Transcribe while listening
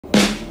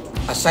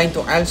Assigned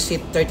to aisle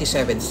seat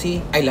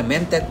 37C, I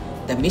lamented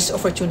the missed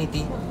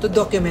opportunity to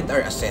document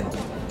our ascent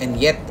and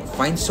yet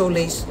find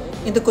solace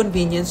in the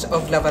convenience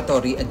of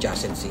lavatory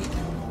adjacency.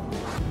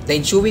 The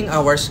ensuing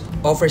hours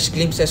offers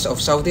glimpses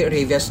of Saudi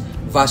Arabia's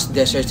vast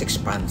desert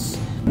expanse.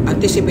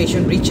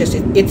 Anticipation reaches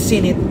its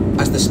zenith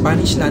as the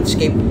Spanish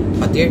landscape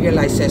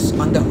materializes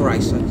on the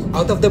horizon.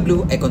 Out of the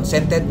blue, I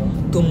consented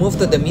to move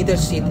to the middle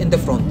seat in the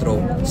front row,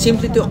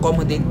 simply to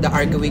accommodate the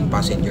arguing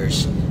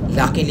passengers.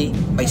 Luckily,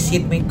 my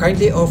seatmate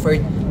kindly offered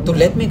to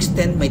let me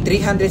extend my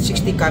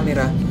 360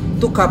 camera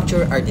to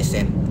capture our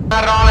descent.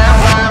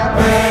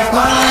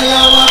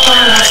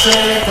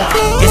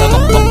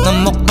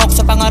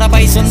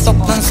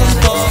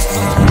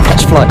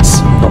 Catch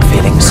flights, not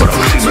feelings.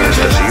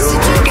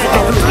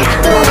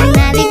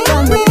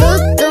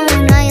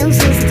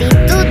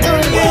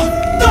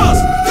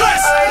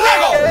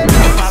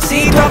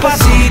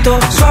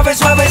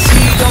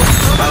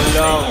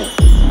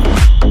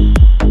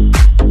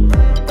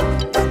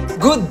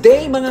 Good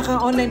day mga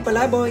ka-online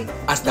palaboy!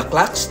 As the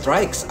clock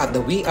strikes at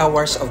the wee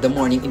hours of the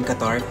morning in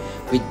Qatar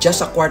with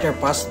just a quarter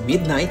past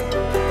midnight,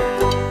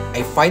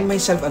 I find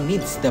myself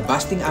amidst the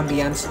bustling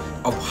ambiance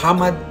of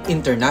Hamad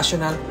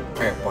International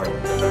Airport.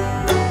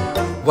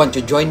 Want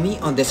to join me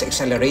on this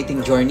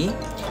exhilarating journey?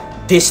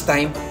 This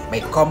time, my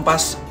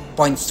compass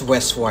points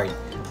westward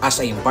as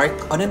I embark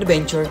on an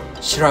adventure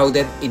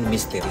shrouded in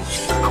mystery.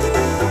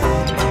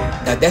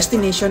 The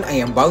destination I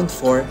am bound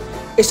for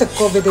is a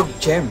coveted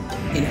gem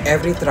in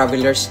every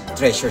traveler's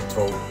treasure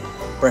trove,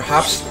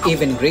 perhaps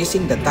even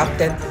gracing the top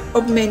 10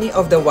 of many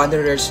of the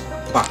wanderers'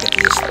 bucket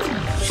list.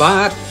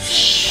 But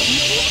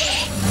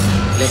shh,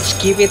 let's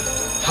keep it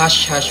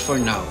hush-hush for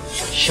now,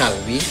 shall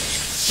we?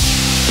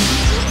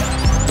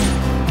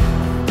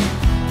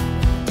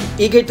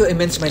 Eager to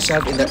immerse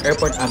myself in the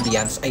airport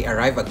ambience, I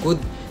arrive a good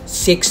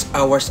 6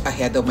 hours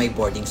ahead of my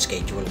boarding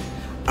schedule,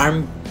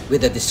 armed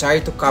with a desire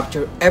to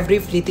capture every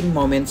fleeting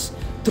moments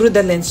through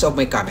the lens of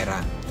my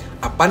camera.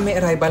 Upon my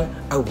arrival,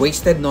 I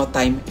wasted no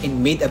time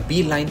and made a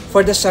beeline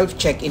for the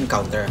self-check-in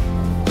counter.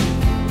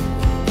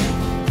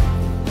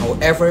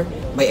 However,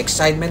 my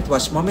excitement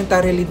was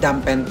momentarily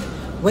dampened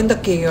when the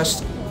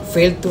chaos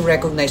failed to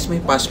recognize my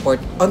passport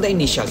on the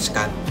initial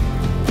scan.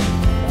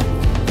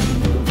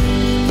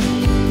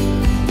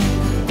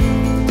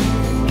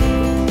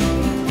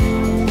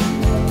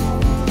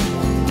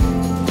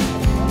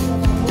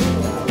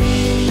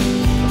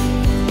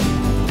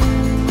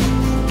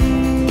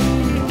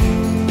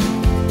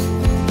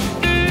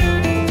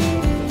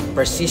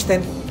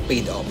 Persistent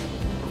paid off,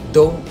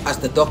 though as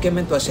the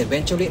document was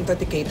eventually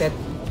authenticated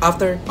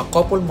after a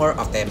couple more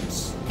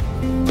attempts.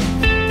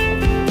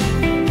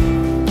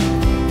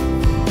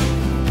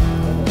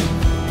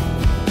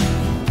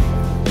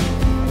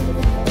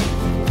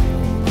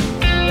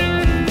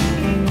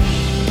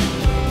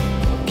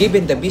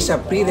 Given the visa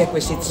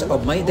prerequisites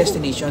of my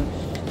destination,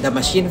 the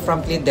machine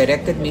promptly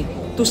directed me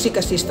to seek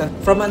assistance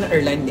from an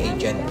airline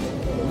agent.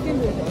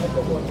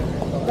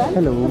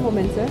 Hello. A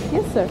moment, sir.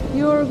 Yes, sir.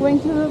 You're going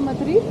to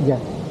Madrid? Yeah.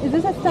 Is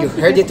this a stop You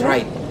heard it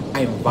right.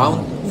 I'm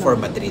bound for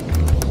Madrid.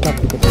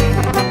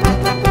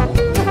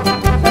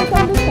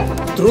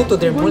 True to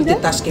their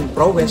multitasking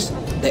prowess,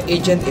 the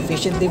agent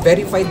efficiently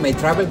verified my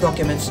travel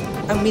documents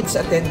amidst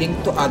attending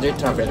to other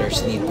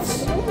travelers'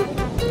 needs.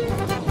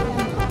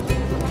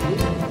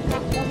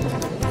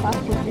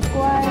 Passport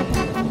required.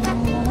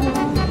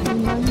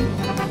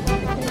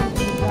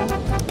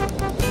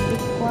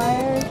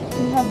 Required.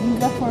 You have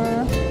visa for...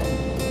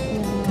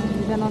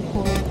 visa not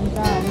for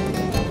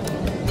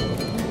visa.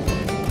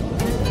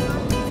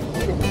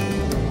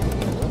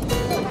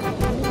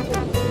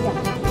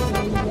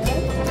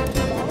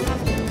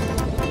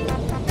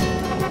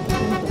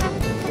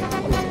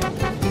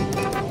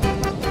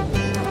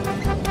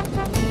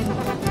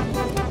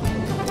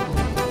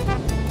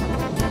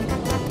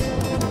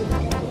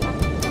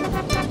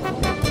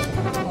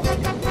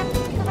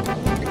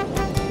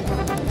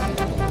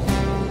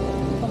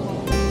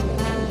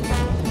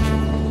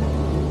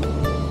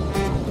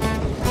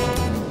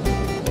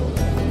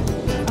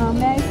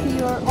 May I see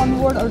your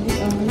onboard or the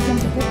return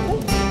ticket?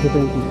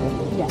 Return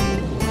ticket? Yeah.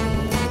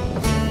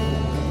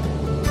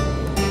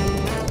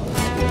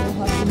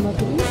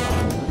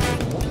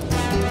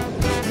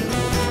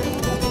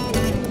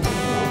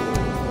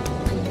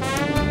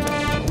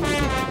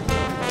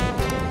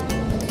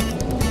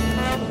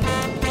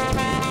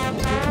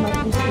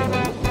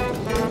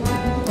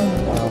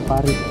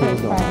 Paris to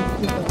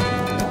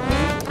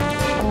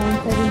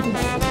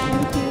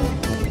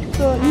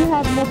So you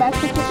have no bag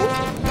to check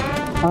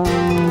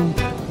in?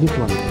 This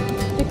one.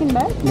 Check-in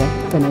bag?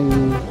 Yeah. Can I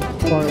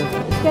for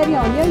Carry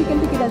on, yeah, you can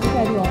take it as a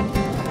carry on.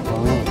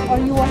 oh, Or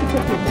you want to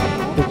check it?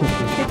 check it.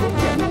 Check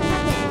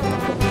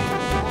it?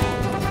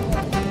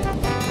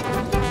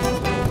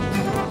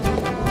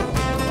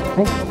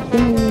 Hey,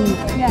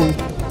 Yeah.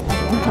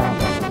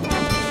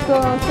 So,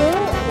 sir,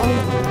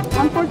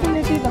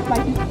 unfortunately the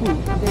flight is full.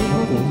 There is no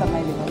seats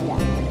available, yeah.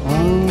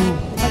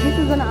 But this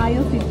is an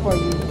aisle seat for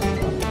you.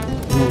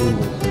 No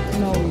windows.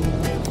 No window.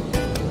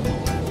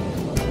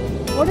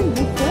 What is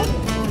this, sir?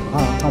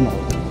 Camel.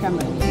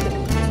 Camel.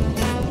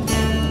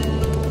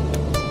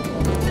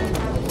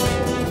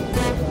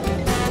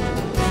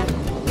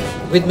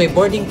 With my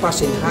boarding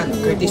pass in hand,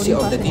 courtesy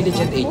of the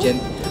diligent agent,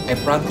 I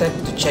prompted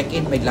to check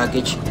in my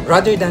luggage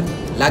rather than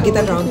lug it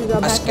around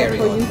as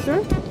carry-on. This is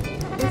a backpack for you, sir.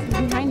 This is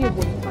behind your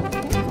boarding pass.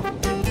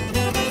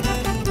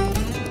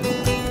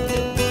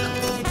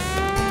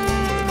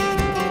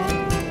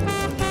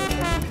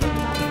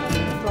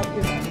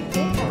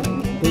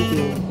 Thank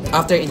you.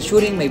 After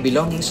ensuring my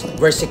belongings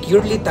were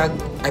securely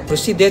tagged, I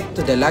proceeded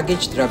to the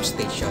luggage drop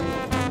station.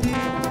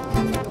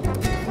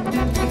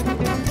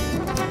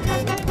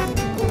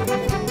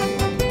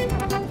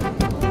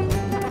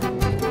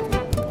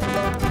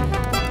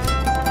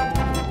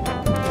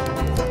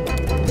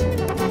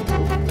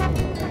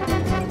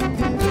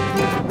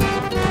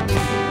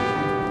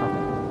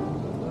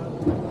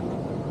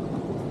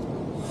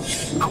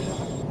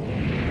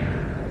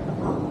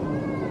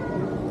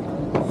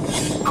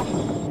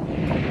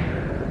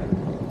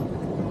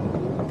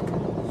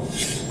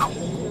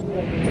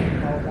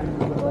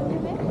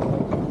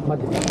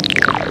 Madrid.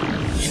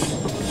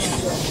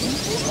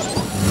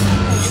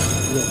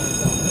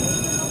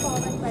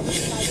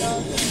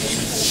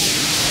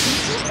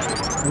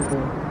 Thank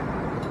you.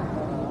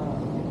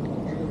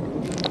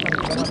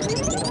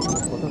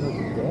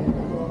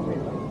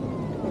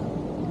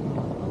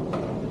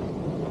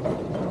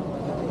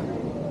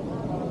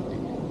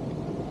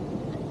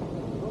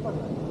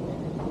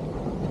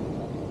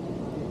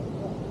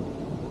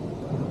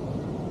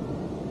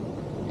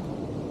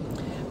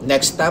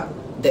 Next stop,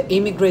 the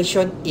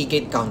immigration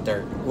e-gate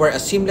counter, where a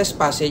seamless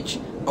passage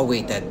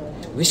awaited,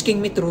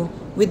 whisking me through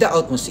with the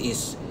utmost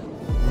ease.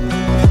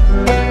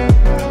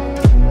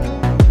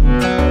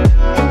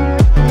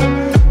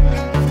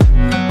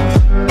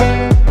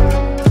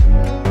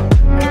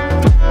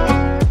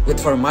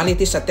 With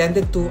formalities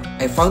attended to,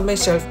 I found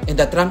myself in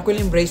the tranquil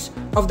embrace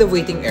of the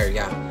waiting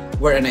area,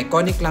 where an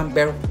iconic lamp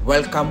bear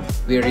welcomed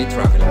weary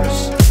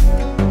travelers.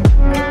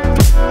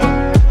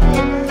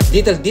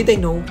 Little did I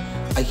know,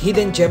 a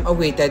hidden gem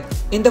awaited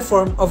in the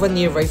form of a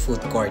nearby food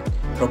court,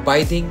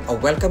 providing a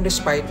welcome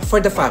respite for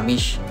the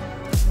famished.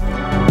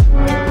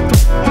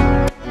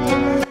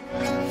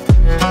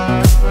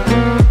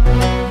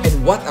 And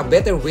what a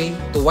better way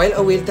to while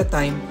away the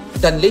time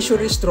than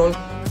leisurely stroll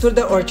through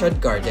the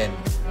orchard garden,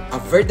 a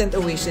verdant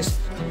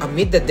oasis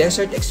amid the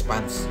desert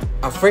expanse,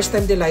 a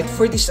first-time delight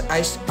for these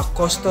eyes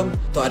accustomed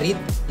to arid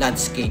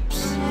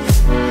landscapes.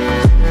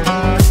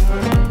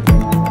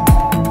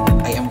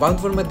 I am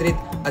bound for Madrid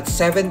at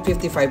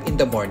 7:55 in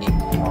the morning.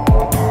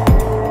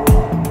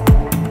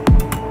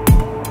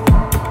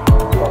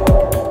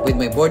 With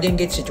my boarding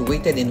gate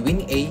situated in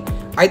Wing A,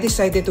 I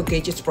decided to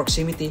gauge its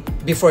proximity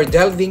before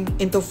delving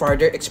into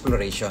further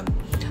exploration.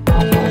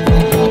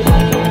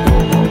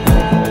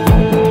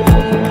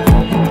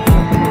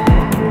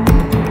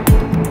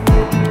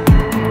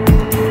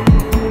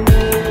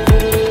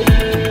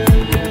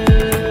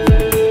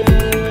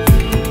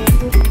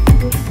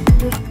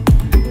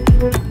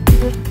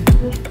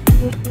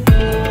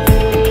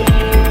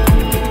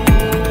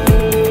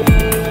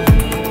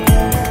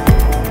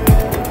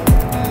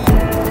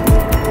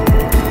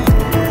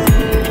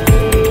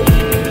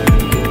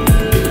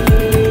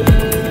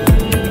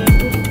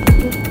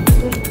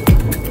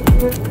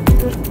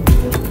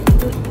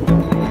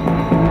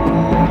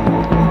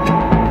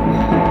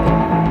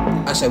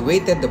 As I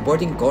waited the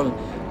boarding call,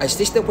 I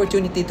seized the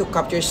opportunity to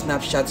capture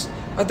snapshots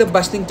of the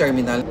bustling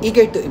terminal,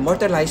 eager to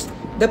immortalize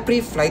the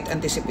pre-flight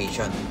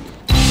anticipation.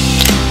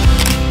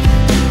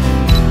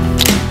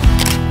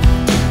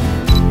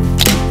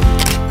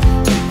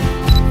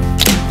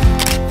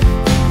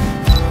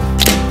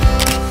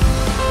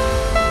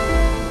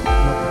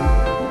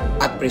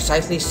 At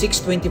precisely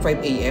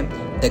 6:25 a.m.,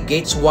 the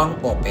gates swung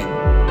open.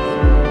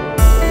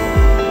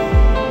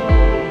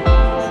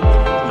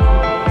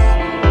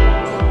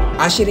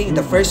 Ushering in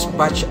the first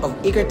batch of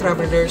eager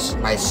travelers,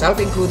 myself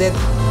included.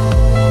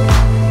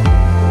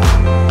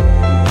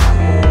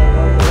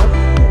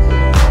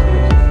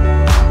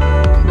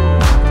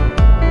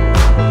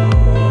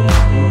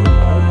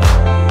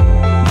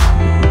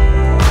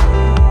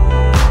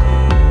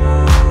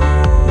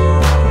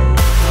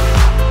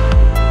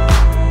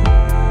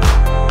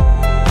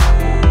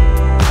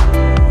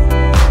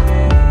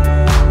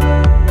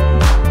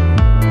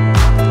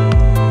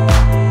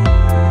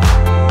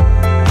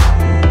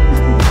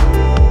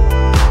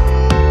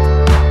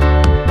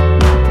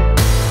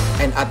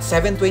 At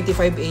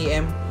 7:25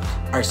 a.m.,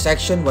 our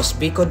section was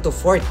beaconed to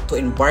port to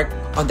embark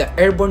on the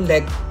airborne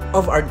leg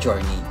of our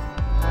journey.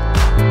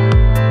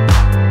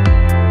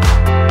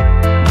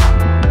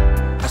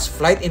 As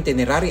flight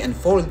itinerary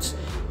unfolds,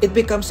 it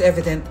becomes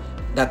evident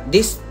that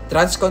this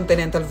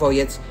transcontinental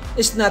voyage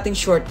is nothing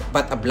short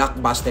but a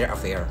blockbuster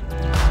affair.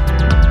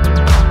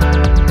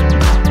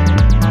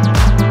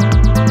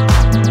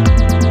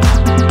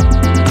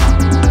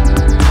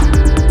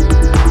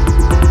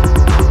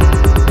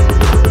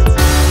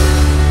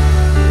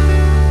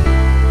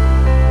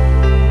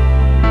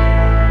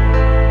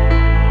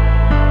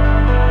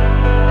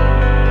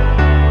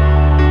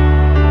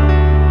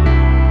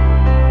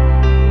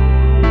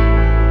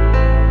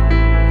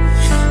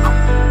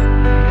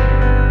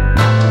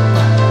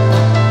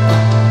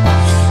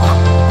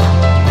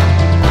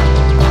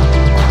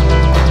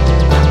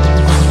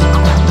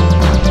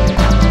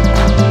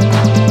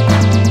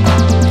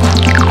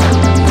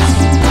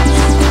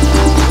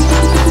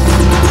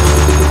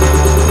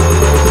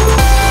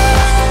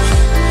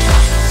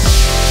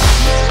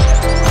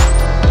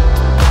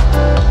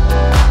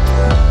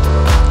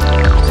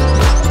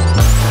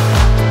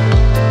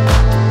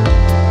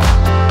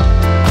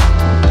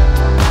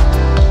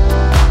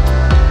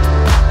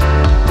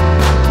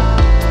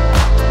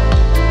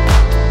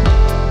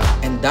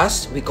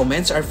 we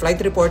commence our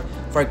flight report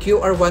for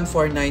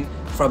QR149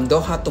 from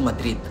Doha to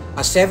Madrid,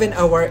 a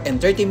 7-hour and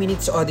 30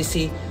 minutes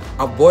odyssey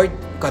aboard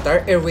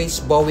Qatar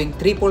Airways Boeing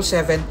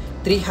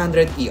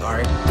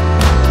 777-300ER.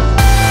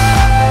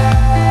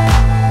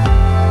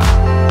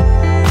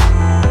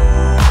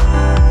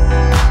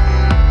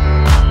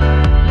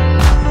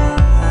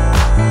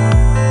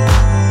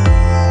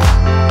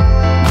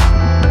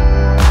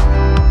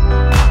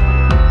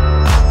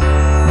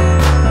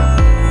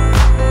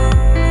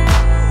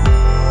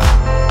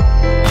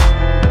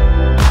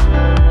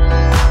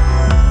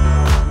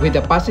 With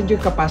a passenger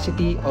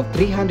capacity of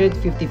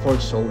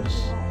 354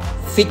 souls,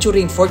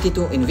 featuring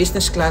 42 in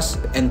business class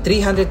and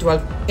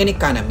 312 in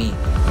economy.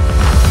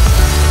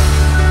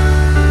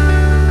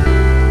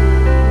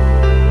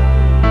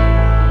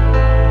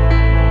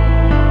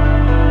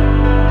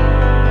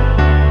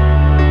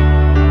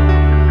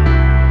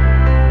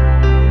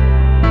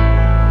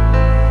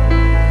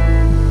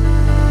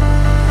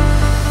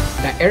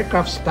 The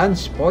aircraft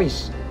stands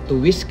poised to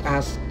whisk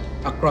us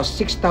across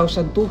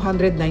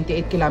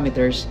 6,298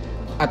 kilometers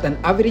at an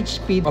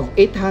average speed of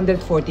 840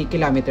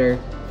 km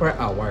per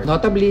hour.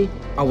 Notably,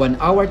 a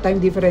 1-hour time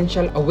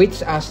differential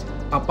awaits us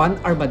upon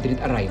our Madrid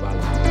arrival.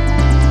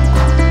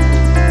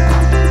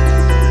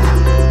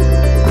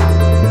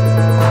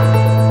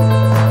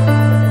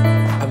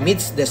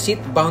 Amidst the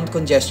seat-bound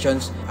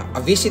congestions, a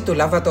visit to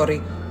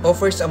lavatory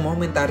offers a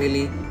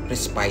momentarily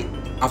respite,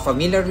 a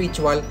familiar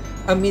ritual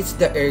amidst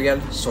the aerial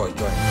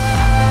sojourn.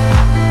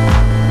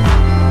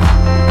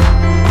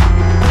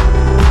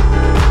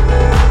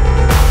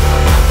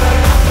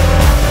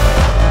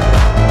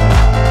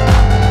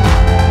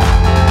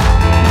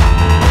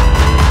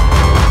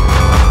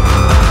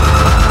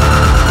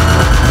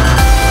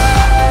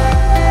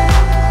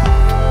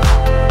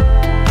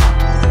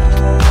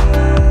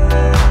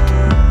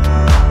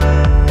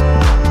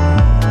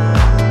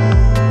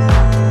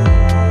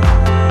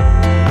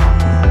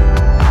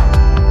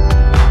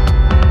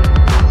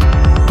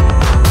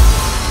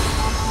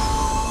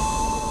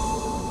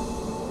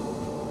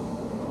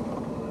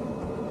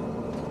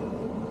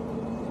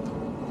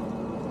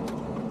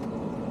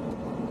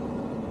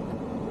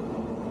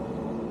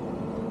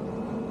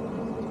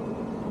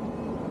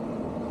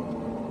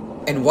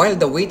 And while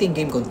the waiting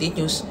game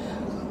continues,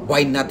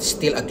 why not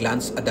steal a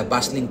glance at the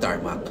bustling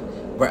tarmac,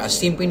 where a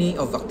symphony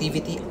of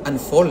activity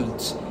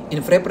unfolds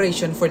in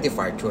preparation for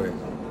departure.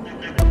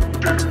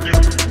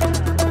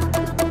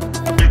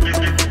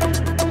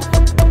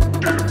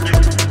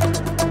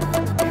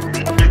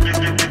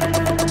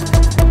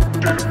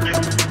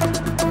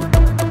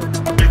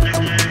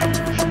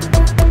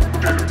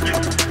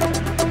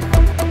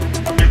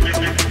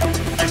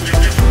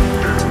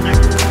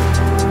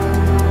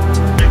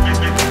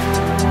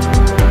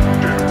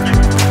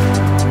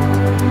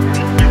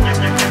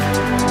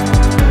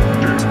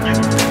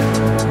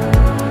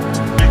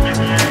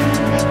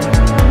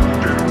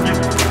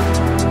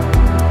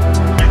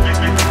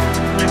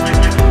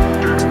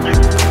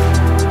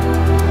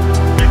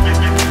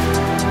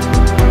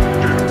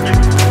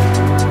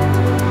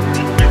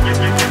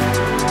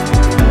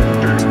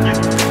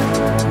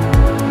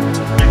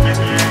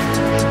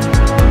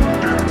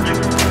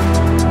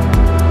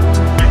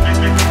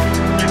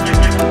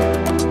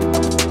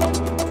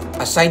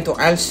 Assigned to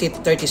aisle seat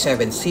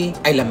 37C,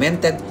 I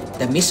lamented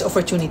the missed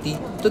opportunity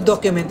to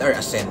document our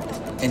ascent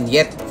and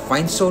yet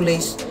find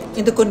solace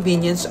in the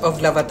convenience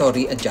of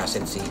lavatory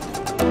adjacency.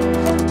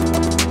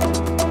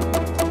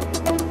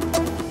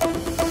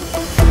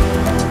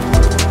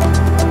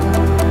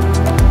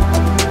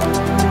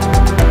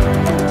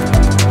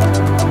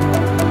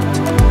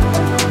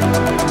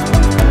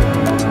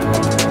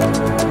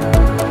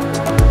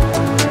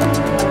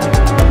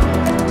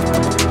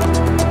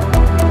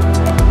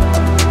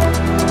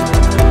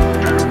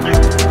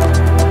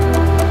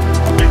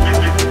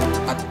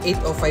 At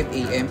 8:05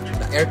 a.m.,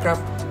 the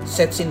aircraft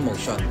sets in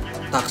motion,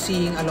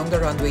 taxiing along the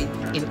runway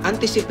in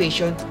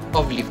anticipation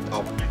of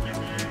liftoff.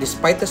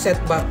 Despite the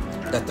setback,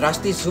 the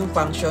trusty zoom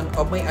function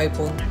of my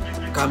iPhone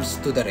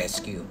comes to the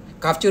rescue,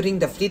 capturing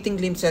the fleeting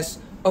glimpses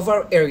of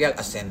our aerial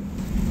ascent.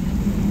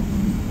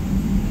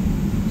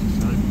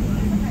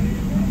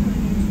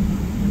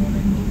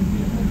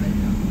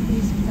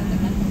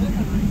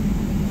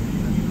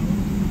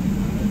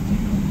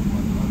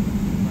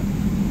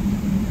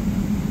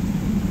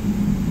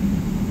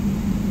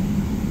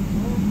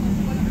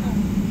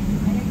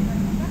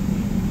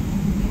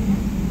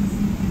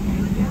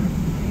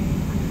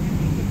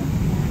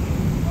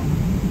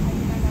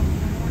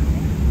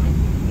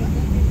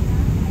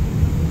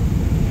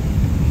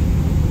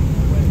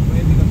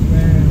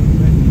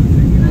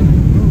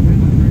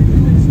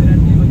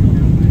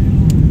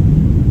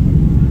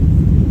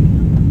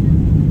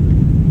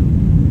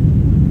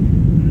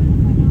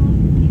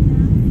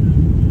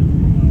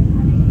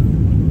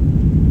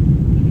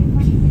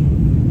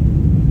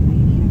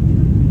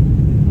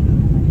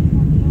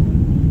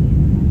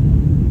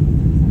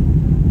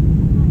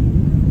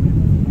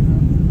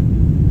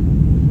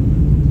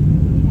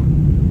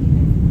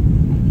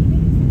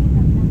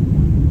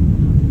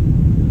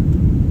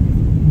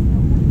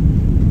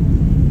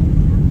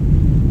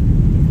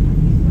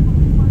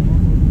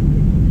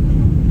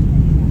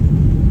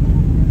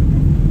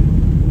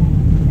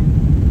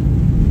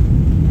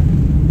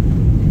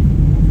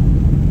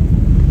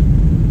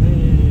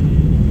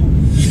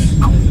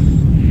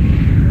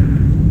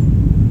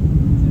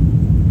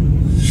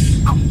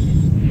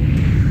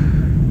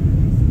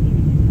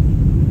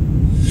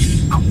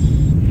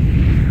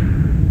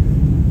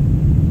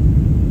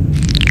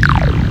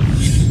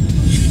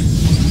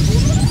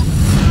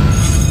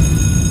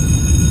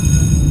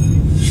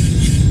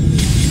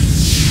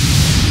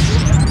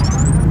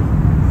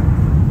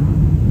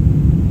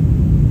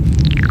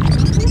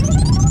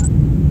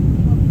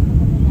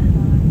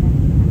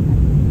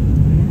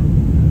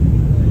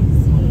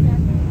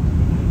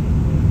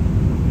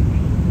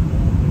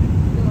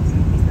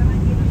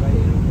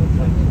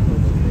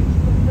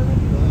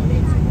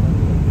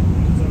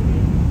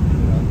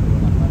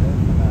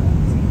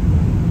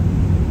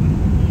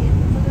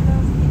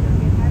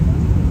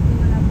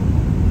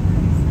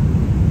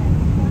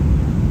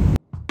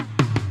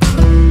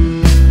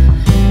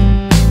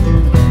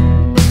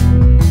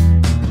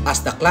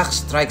 As the clock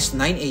strikes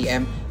 9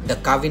 a.m., the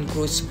cabin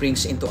crew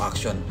springs into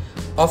action,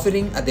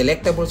 offering a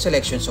delectable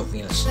selection of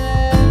meals.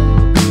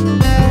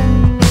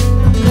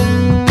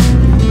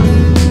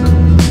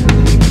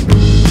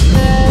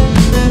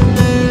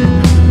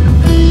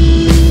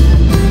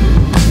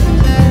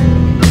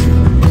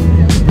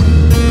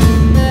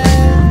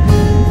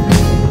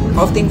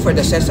 Opting for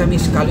the sesame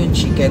scallion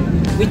chicken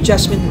with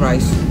jasmine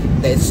rice,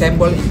 the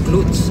ensemble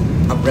includes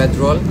a bread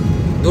roll,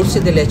 dulce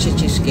de leche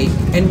cheesecake,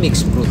 and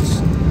mixed fruits,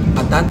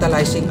 a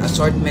tantalizing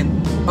assortment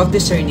of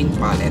discerning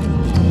palate.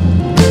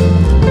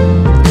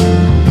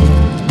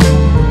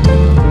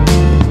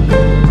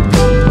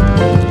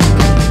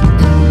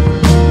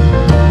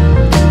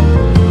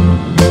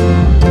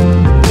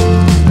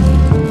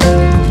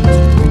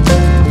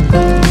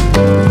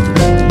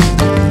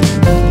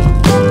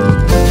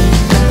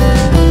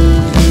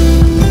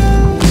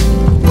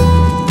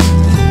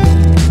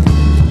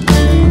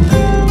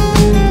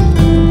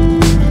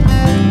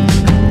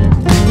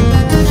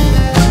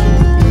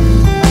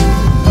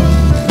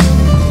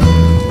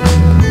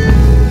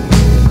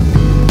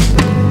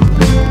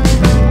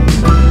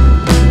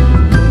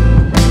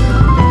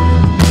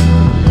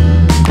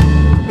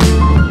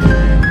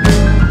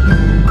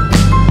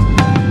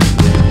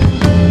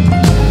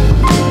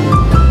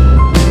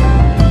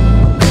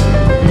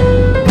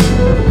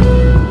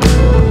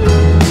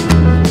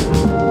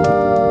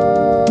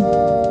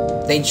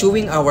 The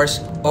ensuing hours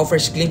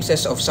offers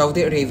glimpses of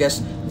Saudi Arabia's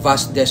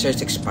vast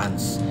desert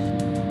expanse,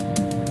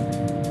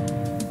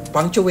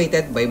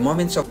 punctuated by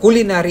moments of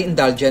culinary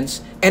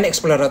indulgence and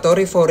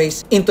exploratory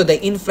forays into the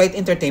in-flight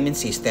entertainment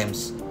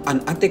systems,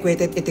 an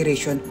antiquated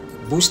iteration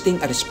boosting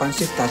a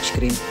responsive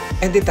touchscreen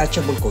and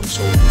detachable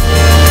console.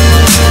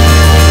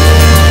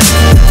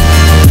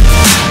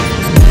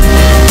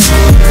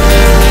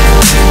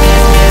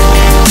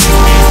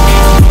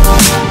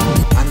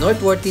 A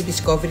noteworthy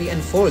discovery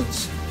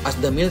unfolds as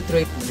the meal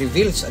tray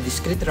reveals a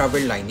discreet rubber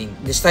lining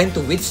designed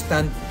to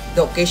withstand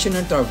the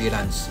occasional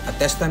turbulence, a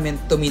testament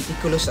to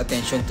meticulous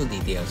attention to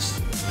details.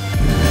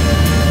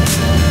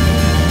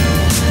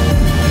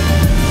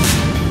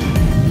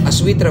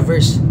 As we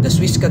traverse the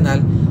Suez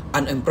Canal,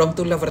 an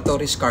impromptu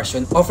laboratory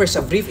excursion offers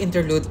a brief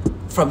interlude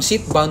from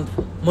seat-bound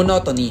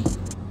monotony.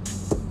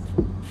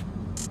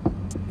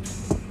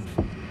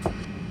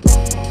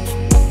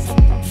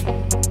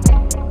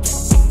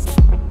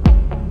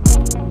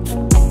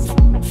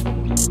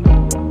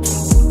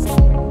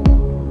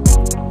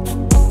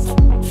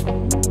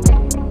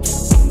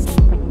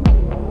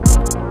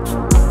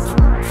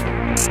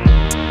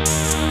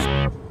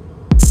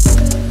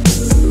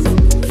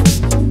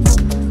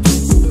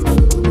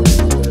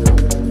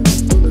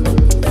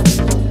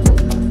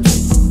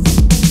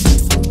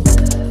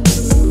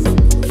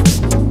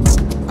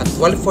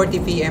 At 12:40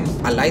 p.m.,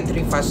 a light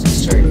repast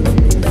is served,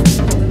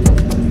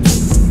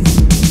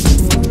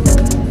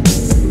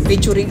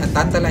 featuring a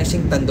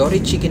tantalizing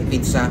tandoori chicken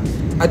pizza,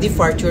 a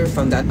departure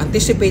from the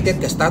anticipated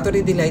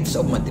gustatory delights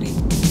of Madrid.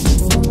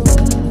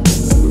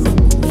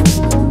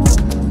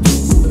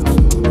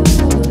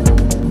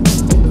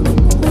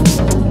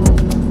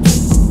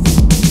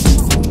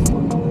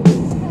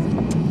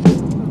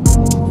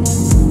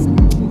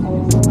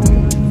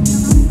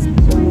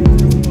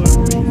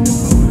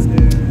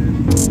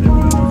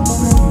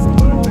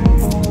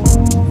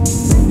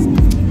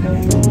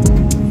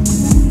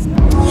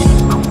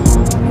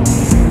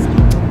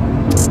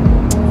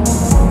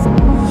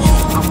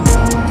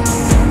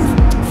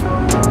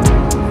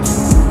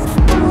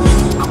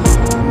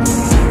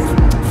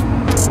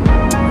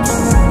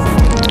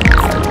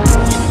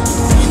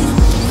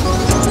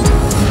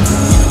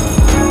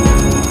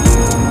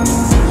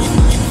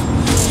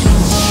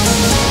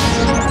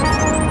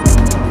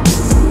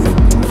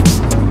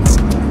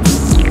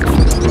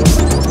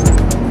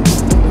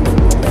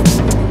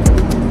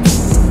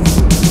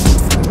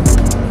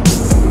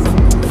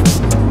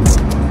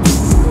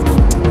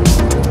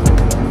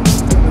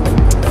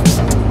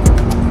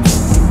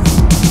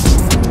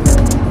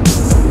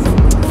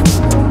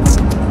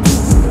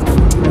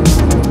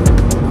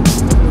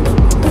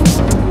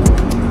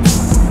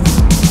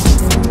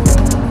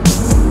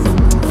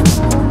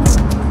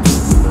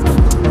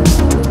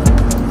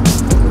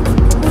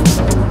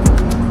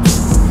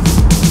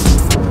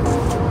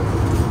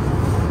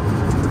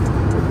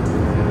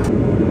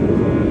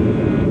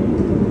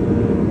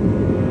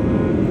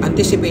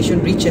 Anticipation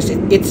reaches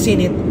its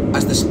zenith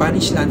as the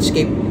Spanish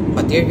landscape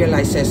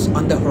materializes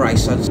on the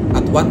horizons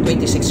at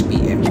 1:26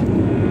 p.m.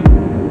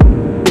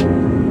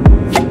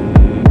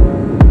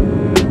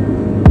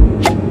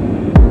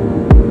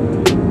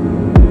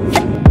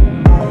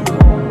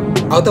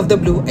 Out of the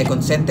blue, I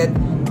consented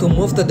to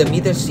move to the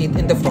middle seat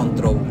in the front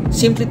row,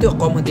 simply to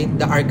accommodate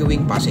the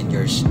arguing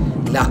passengers.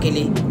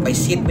 Luckily, my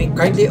seatmate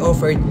kindly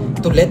offered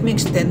to let me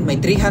extend my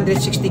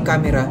 360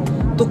 camera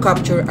to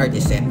capture our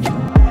descent.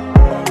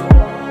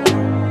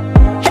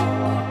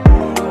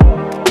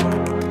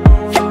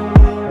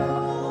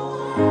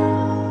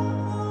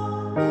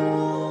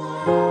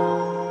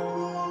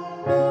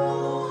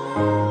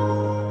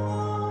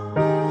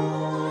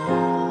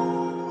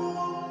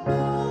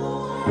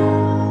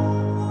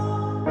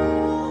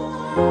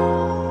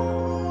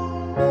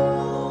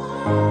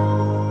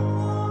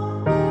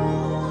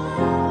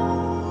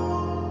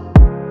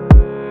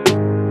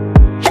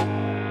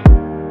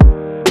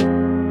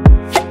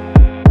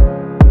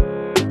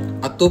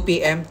 2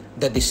 p.m.,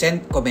 the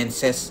descent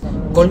commences,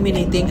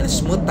 culminating in a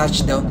smooth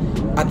touchdown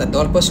at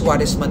Adolfo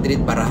Suarez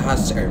Madrid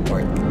Barajas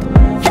Airport.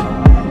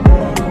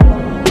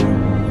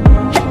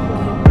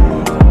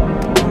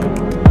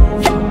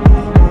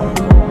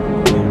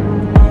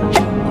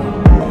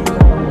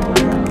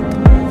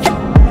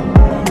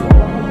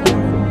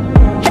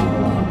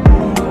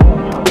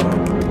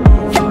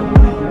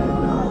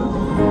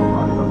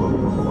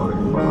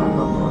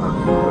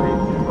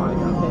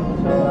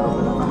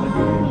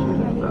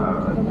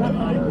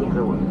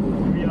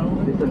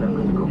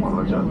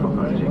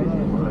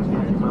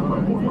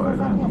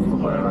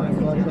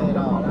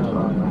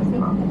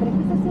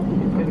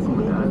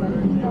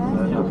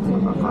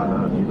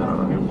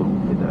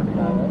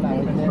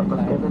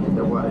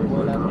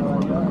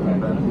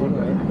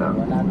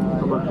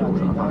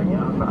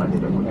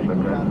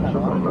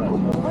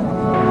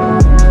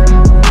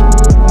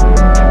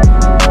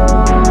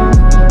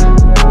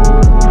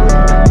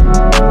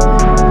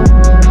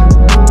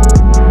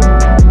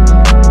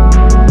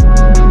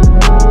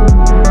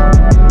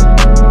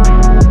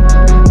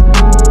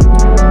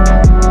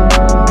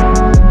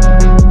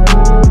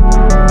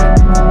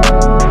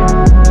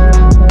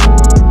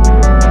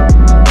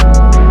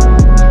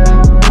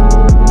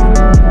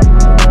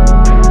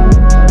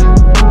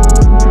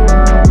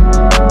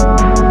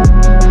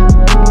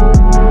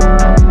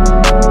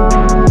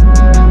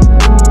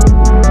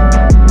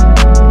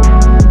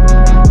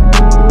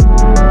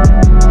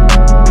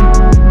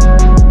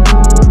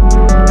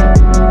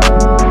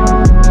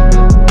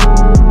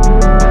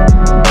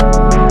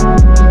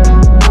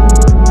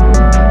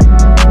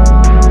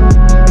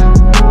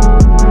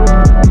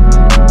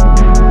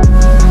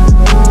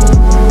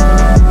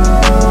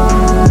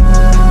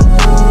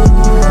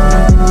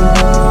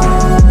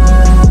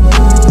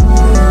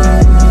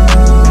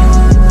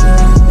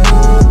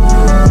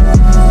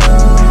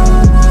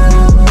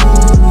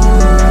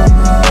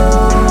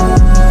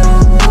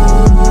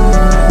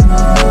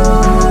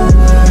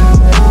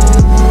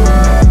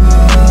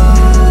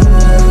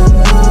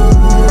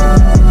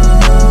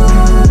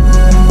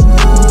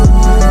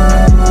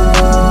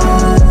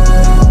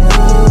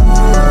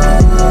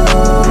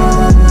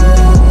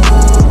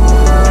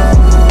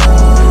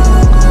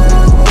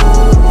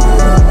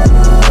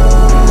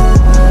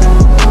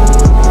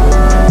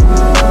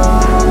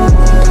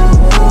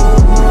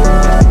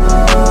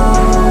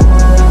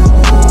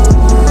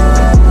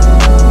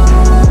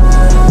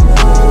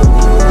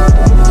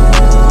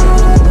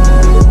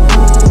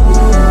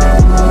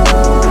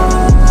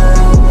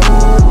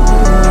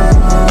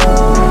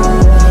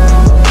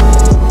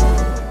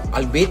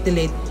 Albeit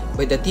delayed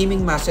by the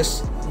teeming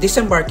masses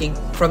disembarking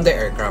from the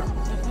aircraft.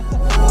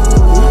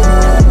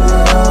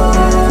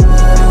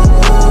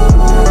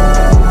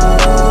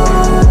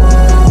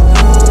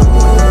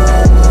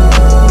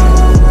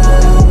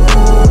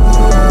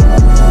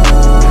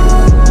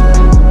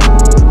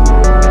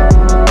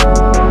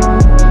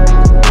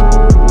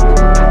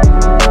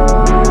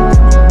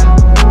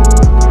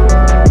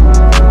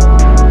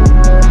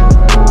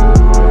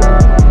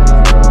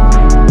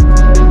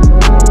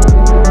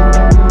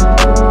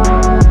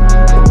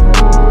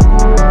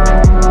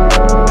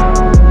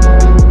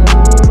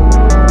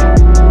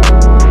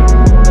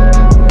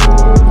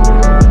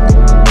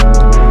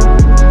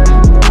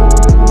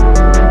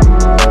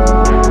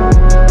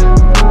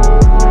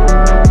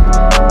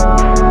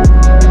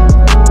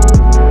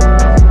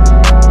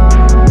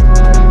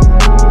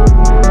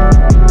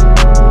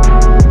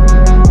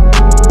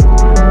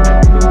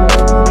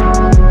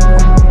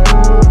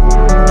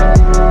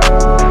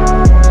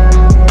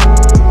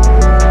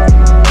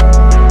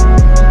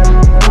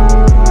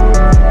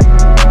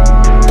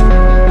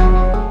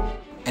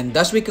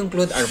 Thus we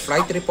conclude our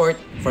flight report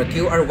for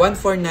QR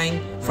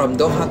 149 from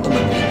Doha to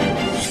Madrid,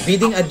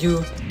 bidding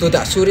adieu to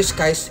the azure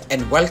skies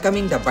and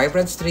welcoming the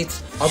vibrant streets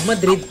of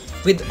Madrid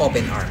with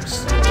open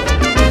arms.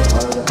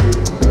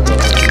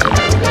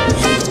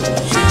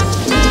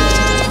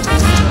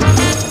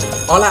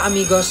 Hola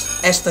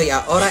amigos, estoy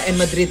ahora en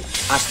Madrid.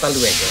 Hasta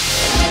luego.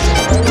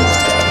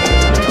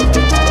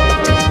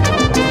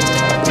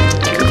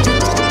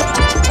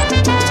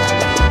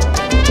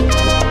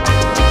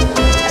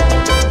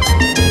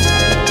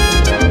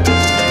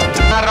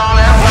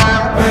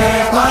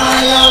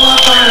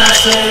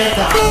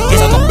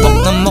 Sa tuktok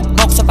ng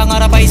mukmok, sa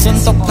pangarap ay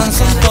suntok ng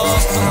suntok.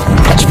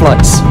 Catch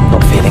flights